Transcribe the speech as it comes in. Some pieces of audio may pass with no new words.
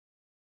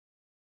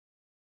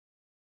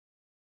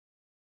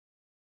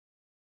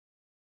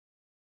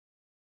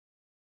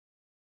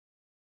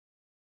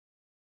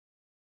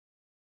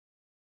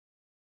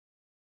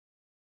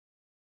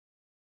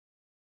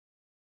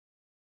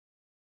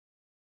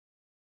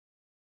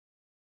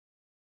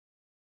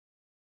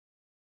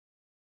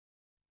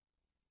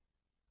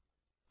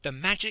The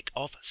magic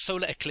of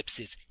solar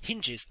eclipses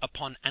hinges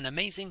upon an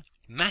amazing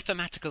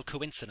mathematical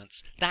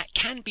coincidence that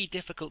can be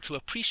difficult to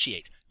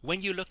appreciate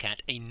when you look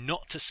at a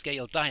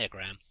not-to-scale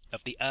diagram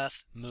of the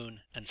Earth,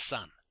 Moon, and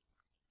Sun.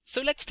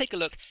 So let's take a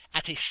look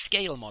at a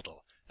scale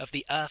model of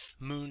the Earth,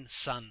 Moon,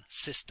 Sun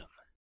system.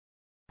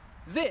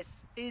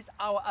 This is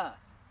our Earth.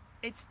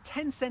 It's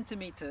 10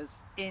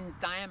 centimeters in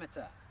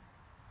diameter.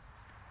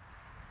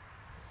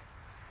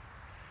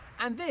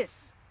 And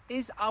this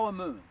is our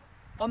Moon.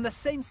 On the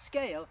same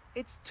scale,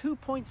 it's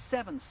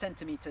 2.7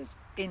 centimeters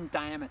in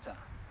diameter.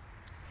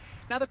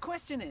 Now the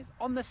question is,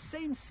 on the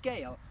same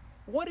scale,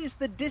 what is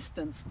the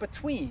distance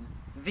between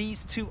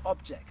these two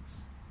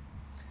objects?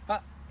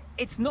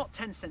 It's not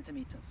 10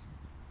 centimeters.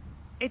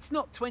 It's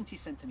not 20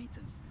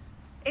 centimeters.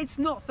 It's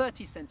not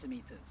 30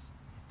 centimeters.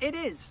 It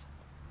is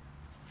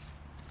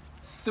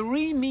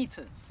 3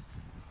 meters.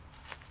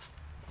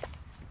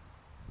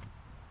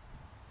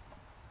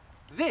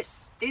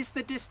 This is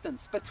the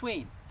distance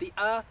between the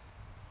Earth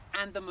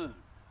and the Moon.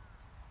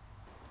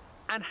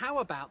 And how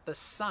about the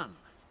Sun?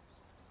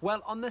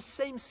 Well, on the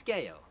same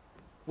scale,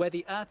 where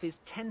the Earth is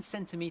 10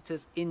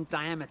 centimeters in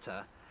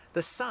diameter,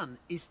 the Sun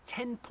is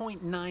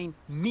 10.9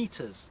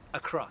 meters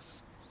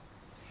across.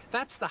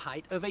 That's the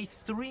height of a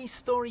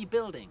 3-story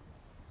building,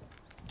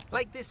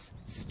 like this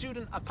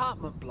student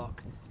apartment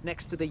block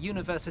next to the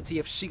University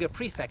of Shiga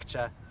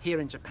Prefecture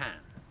here in Japan.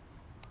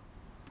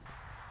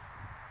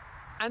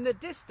 And the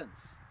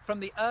distance from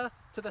the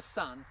Earth to the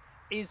Sun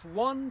is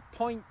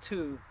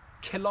 1.2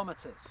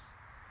 kilometers.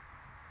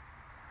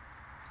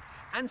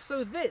 And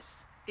so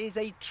this is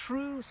a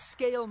true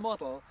scale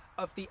model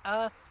of the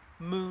Earth,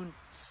 Moon,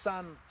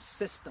 Sun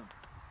system.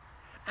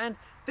 And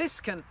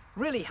this can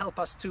really help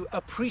us to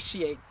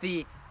appreciate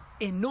the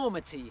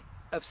enormity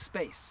of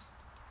space.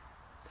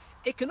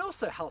 It can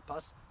also help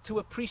us to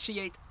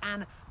appreciate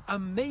an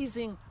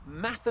amazing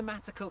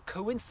mathematical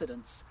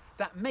coincidence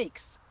that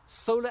makes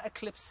solar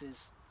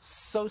eclipses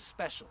so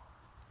special.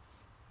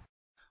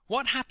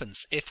 What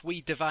happens if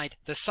we divide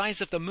the size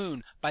of the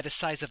Moon by the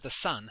size of the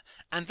Sun,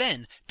 and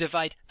then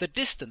divide the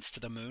distance to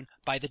the Moon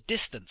by the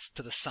distance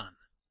to the Sun?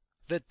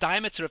 The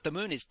diameter of the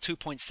Moon is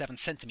 2.7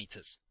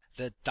 centimeters.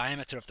 The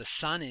diameter of the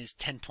Sun is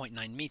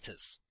 10.9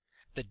 meters.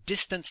 The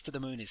distance to the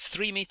Moon is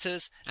 3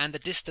 meters, and the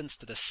distance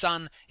to the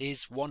Sun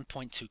is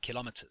 1.2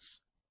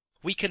 kilometers.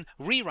 We can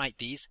rewrite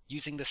these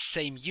using the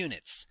same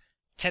units.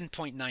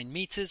 10.9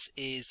 meters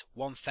is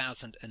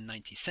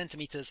 1090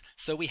 centimeters,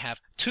 so we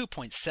have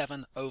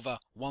 2.7 over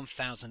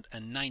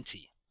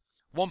 1090.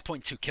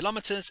 1.2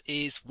 kilometers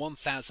is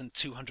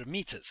 1200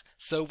 meters,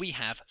 so we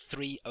have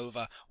 3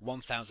 over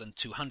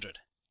 1200.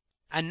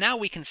 And now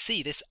we can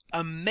see this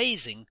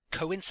amazing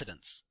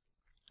coincidence.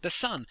 The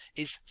Sun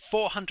is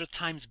 400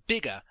 times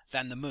bigger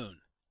than the Moon.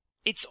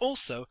 It's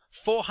also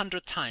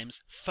 400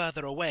 times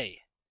further away.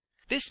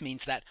 This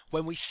means that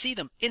when we see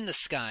them in the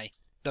sky,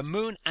 the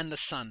Moon and the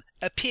Sun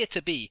appear to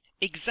be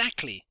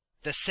exactly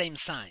the same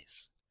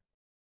size.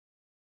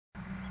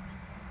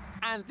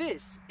 And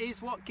this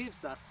is what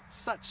gives us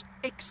such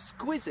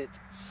exquisite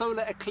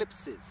solar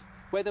eclipses,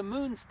 where the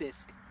Moon's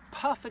disk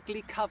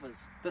perfectly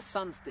covers the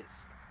Sun's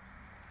disk.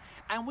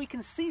 And we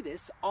can see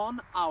this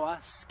on our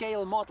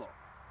scale model.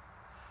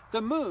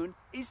 The Moon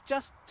is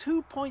just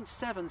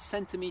 2.7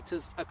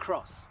 centimeters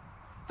across.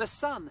 The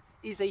Sun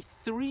is a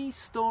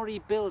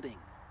 3-story building.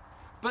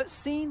 But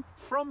seen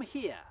from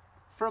here,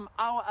 from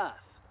our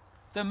Earth,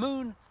 the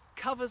Moon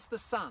covers the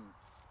Sun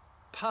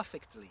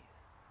perfectly.